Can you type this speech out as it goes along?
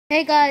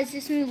Hey guys,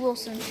 it's me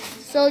Wilson.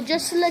 So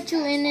just to let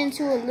you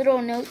into a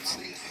little note,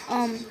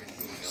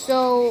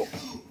 so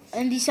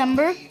in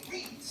December,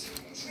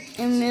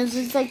 and it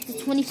was like the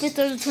 25th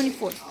or the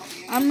 24th,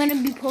 I'm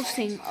gonna be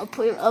posting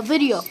a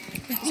video.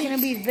 It's gonna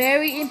be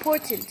very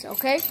important,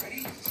 okay?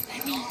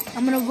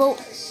 I'm gonna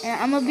vote, and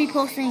I'm gonna be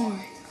posting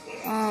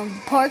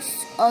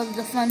parts of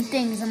the fun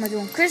things I'm gonna do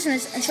on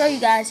Christmas and show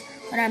you guys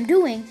what I'm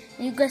doing.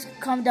 And you guys can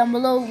comment down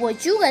below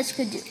what you guys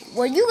could do,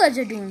 what you guys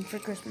are doing for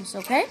Christmas,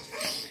 okay?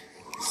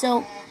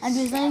 So I'm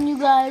just letting you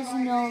guys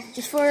know,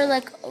 just for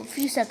like a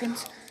few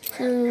seconds,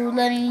 to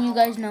letting you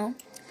guys know.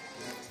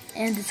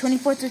 And the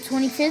 24th to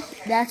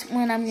 25th, that's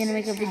when I'm gonna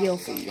make a video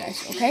for you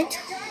guys. Okay?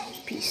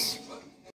 Peace.